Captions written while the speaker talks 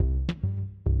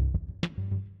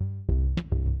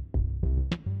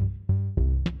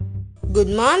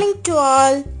Good morning to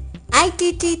all.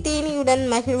 IDD தேனியுடன்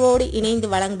மகிழ்வோடு இணைந்து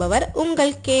வழங்குபவர்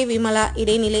உங்கள் கே விமலா,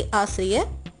 இடைநிலை ஆசிரியர்,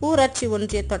 ஊராட்சி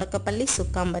ஒன்றிய தொடக்கப்பள்ளி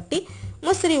சுக்காம்பட்டி,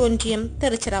 முசிறி ஒன்றியம்,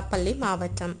 திருச்சிராப்பள்ளி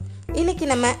மாவட்டம். இன்னைக்கு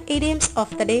நம்ம idioms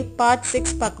of the day part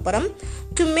 6 பார்க்க போறோம்.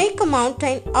 To make a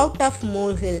mountain out of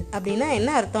மோல்ஹில் அப்படின்னா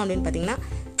என்ன அர்த்தம் அப்படின்னு பார்த்தீங்கன்னா,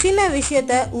 சின்ன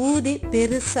விஷயத்த ஊதி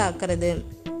பெருசாக்குறது.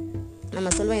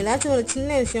 நம்ம சொல்லுவோம், ஏதாச்சும் ஒரு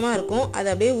சின்ன விஷயமா இருக்கும், அதை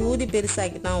அப்படியே ஊதி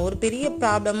பெருசாக்கிட்டான், ஒரு பெரிய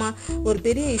ப்ராப்ளமா ஒரு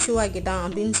பெரிய இஷ்யூ ஆக்கிட்டான்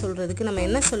அப்படின்னு சொல்றதுக்கு நம்ம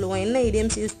என்ன சொல்லுவோம், என்ன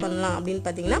idioms யூஸ் பண்ணலாம் அப்படின்னு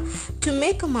பார்த்தீங்கன்னா, to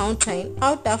make a mountain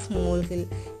out of மோல்ஹில்.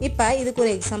 இப்போ இதுக்கு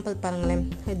ஒரு எக்ஸாம்பிள் பாருங்களேன்.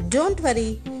 Don't worry,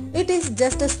 it is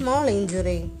just a small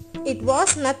injury. It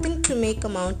was nothing to make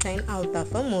a mountain out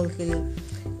of a மோல்ஹில்.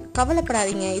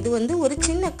 கவலைப்படாதீங்க, இது ஒரு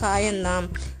சின்ன காயம்தான்,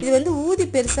 இது ஊதி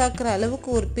பெருசாக்குற அளவுக்கு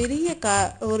ஒரு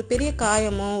பெரிய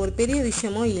காயமோ ஒரு பெரிய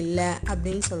விஷயமோ இல்லை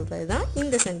அப்படின்னு சொல்றது தான்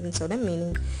இந்த சென்டென்ஸோட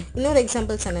மீனிங். இன்னொரு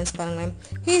எக்ஸாம்பிள் சென்டென்ஸ் பாருங்களேன்.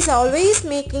 He is always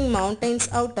making mountains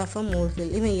out of a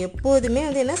மோல்ஹில். இவன் எப்போதுமே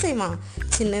என்ன செய்வான்,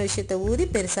 சின்ன விஷயத்த ஊதி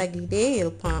பெருசாக்கிட்டே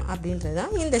இருப்பான் அப்படின்றது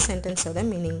தான் இந்த சென்டென்ஸோட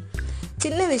மீனிங்.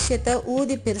 சின்ன விஷயத்த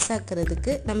ஊதி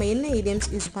பெருசாக்குறதுக்கு நம்ம என்ன idioms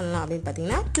யூஸ் பண்ணலாம் அப்படின்னு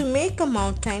பார்த்தீங்கன்னா, to make a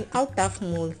mountain out of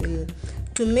மோல்ஹில்.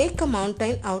 To make a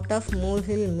mountain out of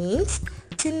மோல்ஹில் means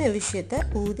சின்ன விஷயத்த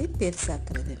ஊதி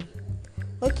பெருசாக்குறது.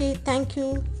 Okay, thank you.